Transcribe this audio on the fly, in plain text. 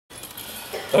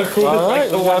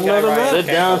Alright, we got another match. Sit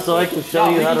down so I can show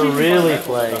you how to really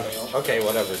play. Okay,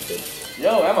 whatever, dude.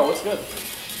 Yo, Emma, what's good?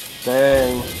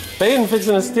 Dang. Baden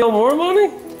fixing to steal more money?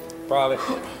 Probably.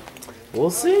 We'll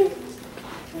see.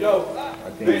 Yo, I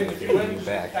think he's gonna be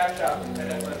back.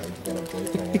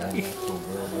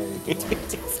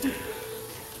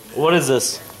 What is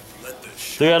this?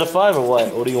 3 out of 5 or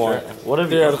what? What do you want? What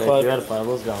have you 3 out of 5. 3 out of 5.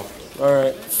 Let's go.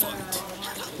 Alright.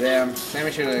 Damn,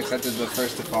 Sammy should have accepted the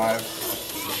first to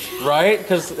 5. Right?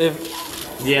 Because if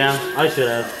Yeah, I should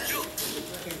have.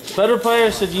 better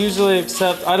players should usually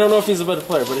accept, I don't know if he's a better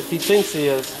player, but if he thinks he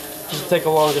is, he should take a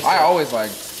longer set. I always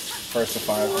like first to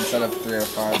 5 instead of 3 out of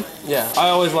 5. Yeah, I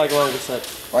always like longer sets.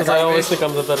 Because Like, I always think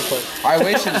I'm the better player. I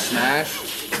wish in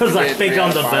Smash. Because I think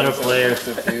I'm the better player.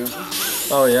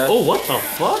 Oh yeah? Oh, what the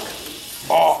fuck?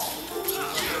 Oh!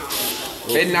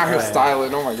 Baden out here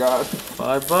styling, oh my god.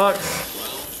 $5.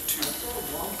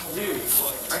 dude,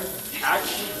 I'm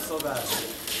actually so bad.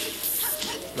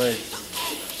 Nice.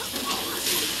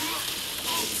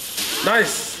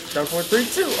 Nice! Down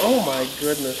 4-3-2. Oh my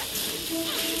goodness.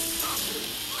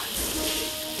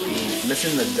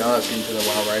 Missing the duck into the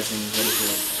Wild Rising, what is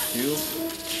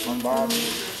it, 2 on Bob?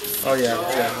 Oh yeah,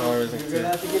 yeah, Wild Rising 2.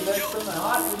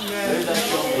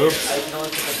 Oops. I can only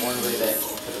pick up one way that.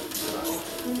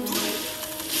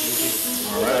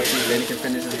 Alright, let's see if Baden can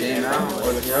finish this game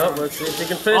out. Yep, let's see if he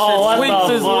can finish Oh, it. what Squeaks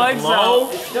the his fuck, legs Mo?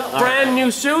 out. Brand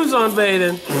new shoes on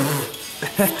Baden.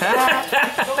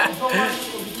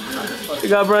 You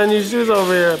got brand new shoes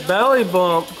over here. Belly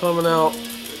bump coming out.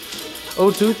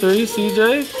 0-2-3,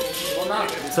 CJ.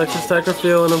 Texas Techer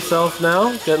feeling himself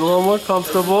now. Getting a little more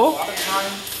comfortable.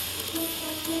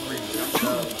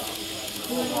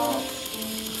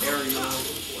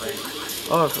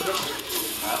 Oh,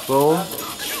 boom.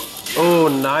 Oh,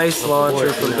 nice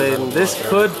launcher from Baden. This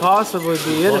could possibly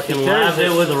be it if he Fucking carries laugh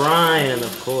it it. with Ryan,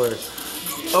 of course.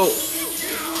 Oh,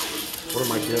 What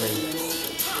am I doing?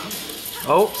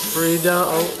 oh, free down.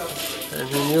 Oh, and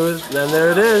he knew it. And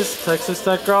there it is. Texas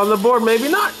Techer on the board. Maybe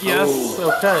not. Yes.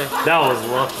 Okay. That was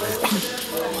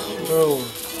lucky. Boom.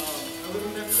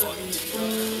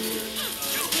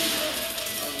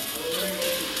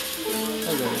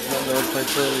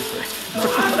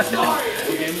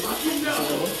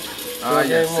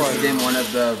 Yes, this is game 1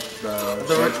 of the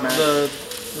grudge match. The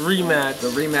rematch. The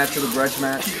rematch of the grudge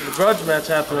match. The grudge match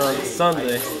happened on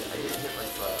Sunday.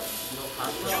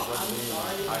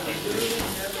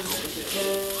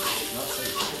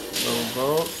 Boom,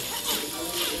 boom.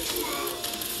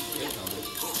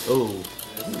 Oh.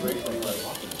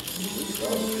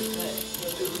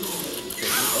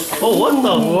 Oh, what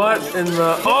the? What in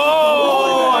the?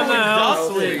 Oh, in the house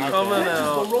sweep coming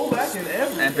out.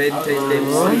 And Baden takes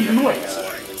game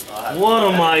 1. What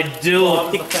am I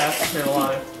doing?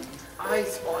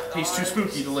 He's too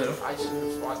spooky to live.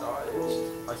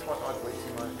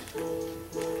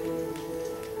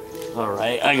 All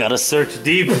right, I gotta search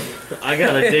deep. I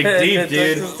gotta dig deep,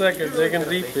 dude. Texas Techer digging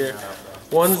deep here.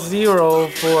 1-0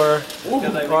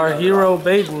 for our hero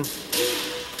Baden.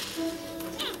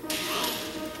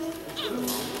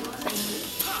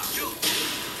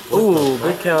 Ooh,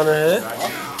 big counter hit.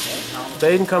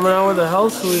 Baden coming out with a hell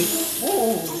sweep.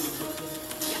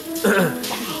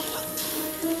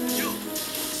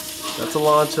 That's a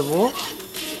launchable.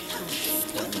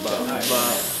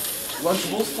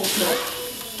 Lunchables full set.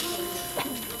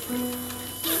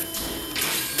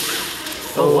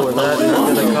 Oh, and that's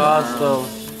gonna cost him.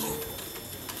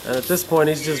 And at this point,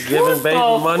 he's just giving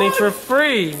Baden money for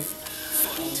free.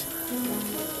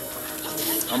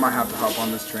 I might have to hop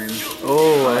on this train.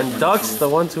 Oh, and ducks the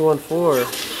 1-2-1-4.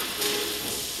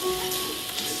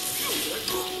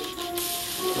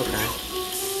 Okay.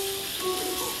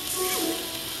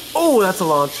 Oh, that's a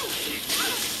launch.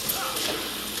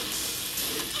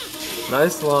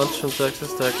 Nice launch from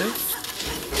Texas Techer.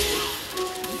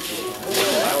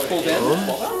 Full damage.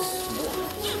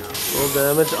 Full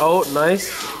damage. Oh, nice.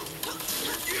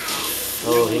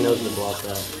 Oh, he knows to block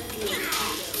that.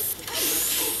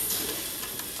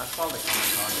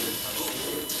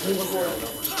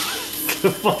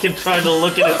 Fucking trying to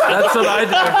look at it. That's what I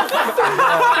do.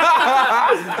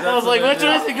 I was like, which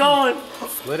way is he going?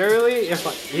 Literally,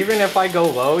 even if I go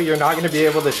low, you're not going to be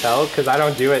able to tell because I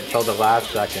don't do it till the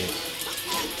last second.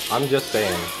 I'm just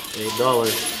saying.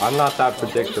 $8. I'm not that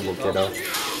predictable, kiddo.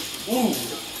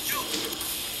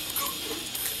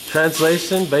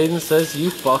 Translation, Baden says you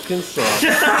fucking suck.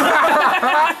 What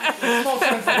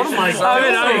am I doing?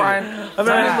 I mean, A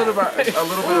little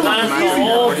bit of That's the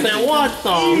whole thing. What the?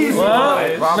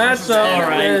 well, Rob, matchup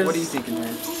Alright. is what are you thinking,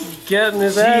 man? getting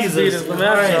his ass beat Jesus as the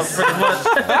matchup, Christ. pretty much.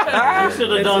 You should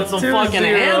have It's done a some 2-0. fucking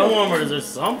hand warmers or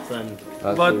something.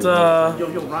 But, Yo,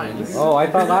 Ryan. Oh, I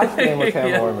thought last game was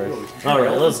hand warmers.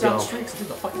 Alright, let's go. Streaks, dude,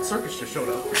 the fucking circus just showed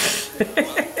up.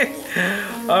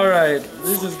 alright,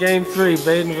 this is game 3,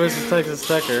 Baden versus Texas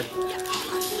Techer.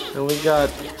 And we got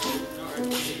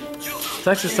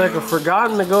Texas Techer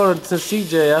forgotten to go to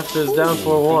CJ after his down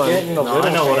 4-1. Getting a No, little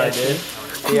I know what I fancy. did.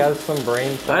 He has some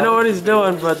brain cells. I know what he's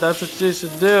doing, but that's what you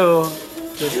should do.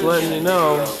 Just letting you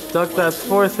know. Duck that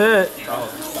 4th hit.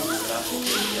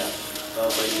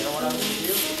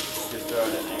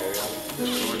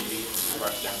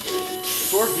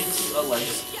 Sword beats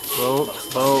legs. Boom,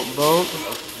 boom, boom.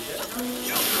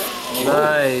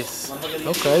 Nice.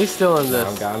 Okay, he's still in Now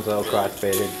this. Gonzo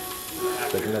cross-baited.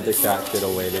 Looking at the shot, should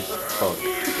have waited. Oh.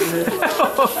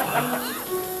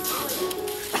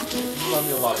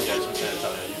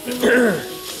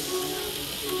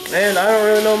 And I don't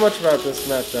really know much about this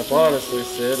matchup, honestly,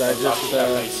 Sid. I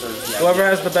just, whoever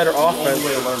has the better offense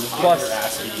plus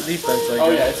defense, I Oh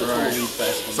yeah, guess. it's a full lead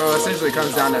fest. So essentially it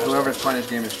comes down to whoever's punish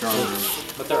game is stronger.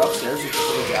 But they're upstairs.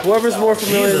 Whoever's more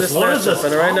familiar with Jesus, this what is matchup, this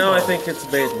and right now I combo? think it's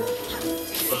Baden.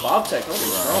 The Bob Tech, I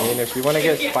mean, if you want to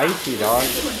get spicy, dog,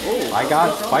 I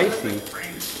got spicy.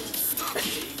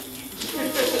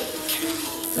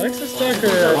 Texas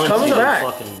Techer coming back.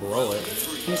 Fucking blow it.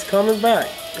 He's coming back.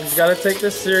 He's got to take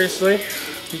this seriously.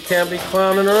 He can't be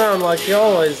clowning around like he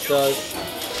always does.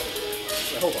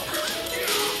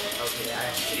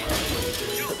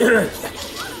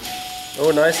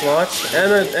 Oh, nice launch.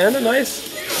 And a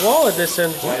nice wall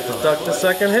addition. Duck the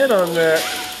 2nd hit on that.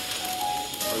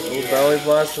 Ooh, belly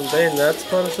blast from Baden. That's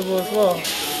punishable as well.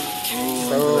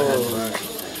 So,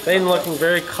 Baden looking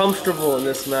very comfortable in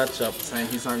this matchup. Saying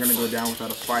he's not gonna go down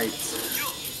without a fight.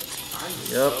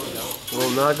 Yep. Will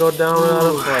not go down without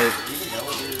a fight.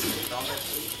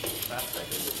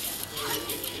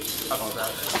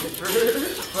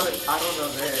 But I don't know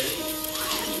there.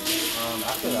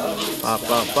 Bop,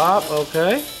 bop, bop.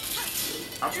 Okay.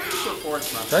 I'm pretty sure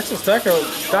Forrest not. Texas Techer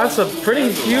got a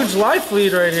pretty huge life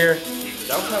lead right here.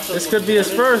 This could be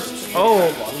his first. Oh,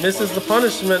 misses the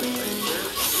punishment.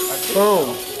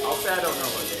 Boom. I'll say I don't know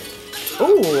what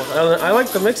game. Ooh, I like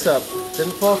the mix-up.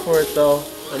 Didn't fall for it though.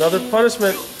 Another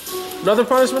punishment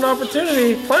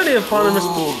opportunity. Plenty of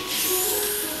punishment.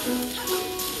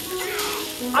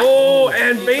 Oh,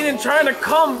 and Baden trying to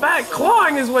come back,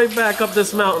 clawing his way back up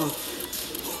this mountain.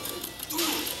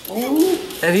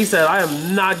 And he said, I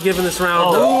am not giving this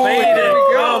round up. Baden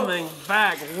coming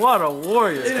back. What a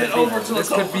warrior. This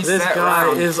guy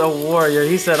is a warrior.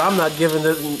 He said, I'm not giving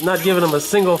him a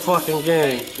single fucking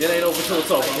game. It ain't over till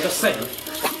it's over. I'm just saying.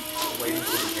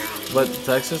 But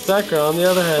Texas Techer, on the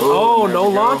other hand, oh, no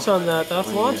launch on that. That's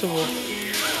launchable.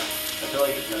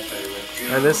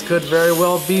 And this could very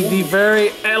well be the very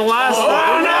last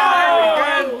round.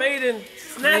 No! And Baden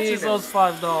snatches those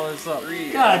 $5 up.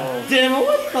 God damn it,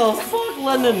 what the fuck?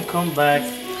 Letting him come back.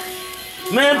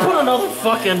 Man, put another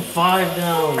fucking 5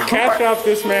 down. Cash out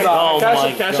this man. Oh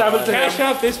my Cash God. out to Cash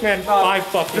out this man $5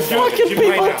 fucking dollars. Fucking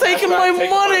people taking my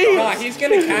money. Nah, he's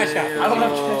gonna cash out. I don't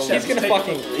have to cash He's gonna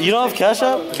fucking You don't have cash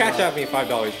out? cash out me $5,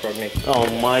 Brogny. Oh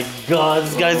my God,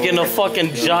 this guy's getting a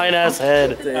fucking giant ass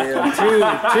head. Damn, two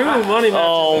money matches.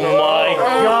 Oh my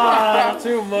God.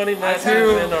 Two money matches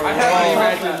in a row.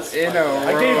 Matches in a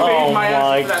I gave row. Baden my my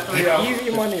answer for that 3-0.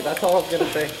 Easy money, that's all I was gonna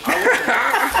say.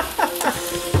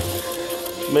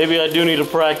 Maybe I do need to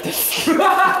practice.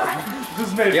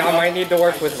 Yeah, I might need to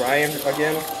work with Ryan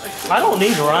again. I don't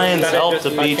need Ryan's Instead of help just to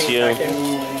beat punching you.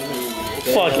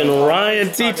 seconds. Fucking Ryan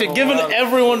teaching, giving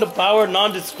everyone the power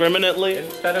non-discriminately.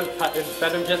 Instead of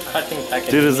just touching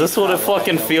seconds. Dude, is this what it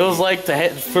fucking feels like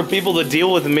for people to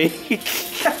deal with me?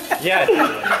 Yeah.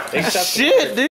 Except Shit, dude.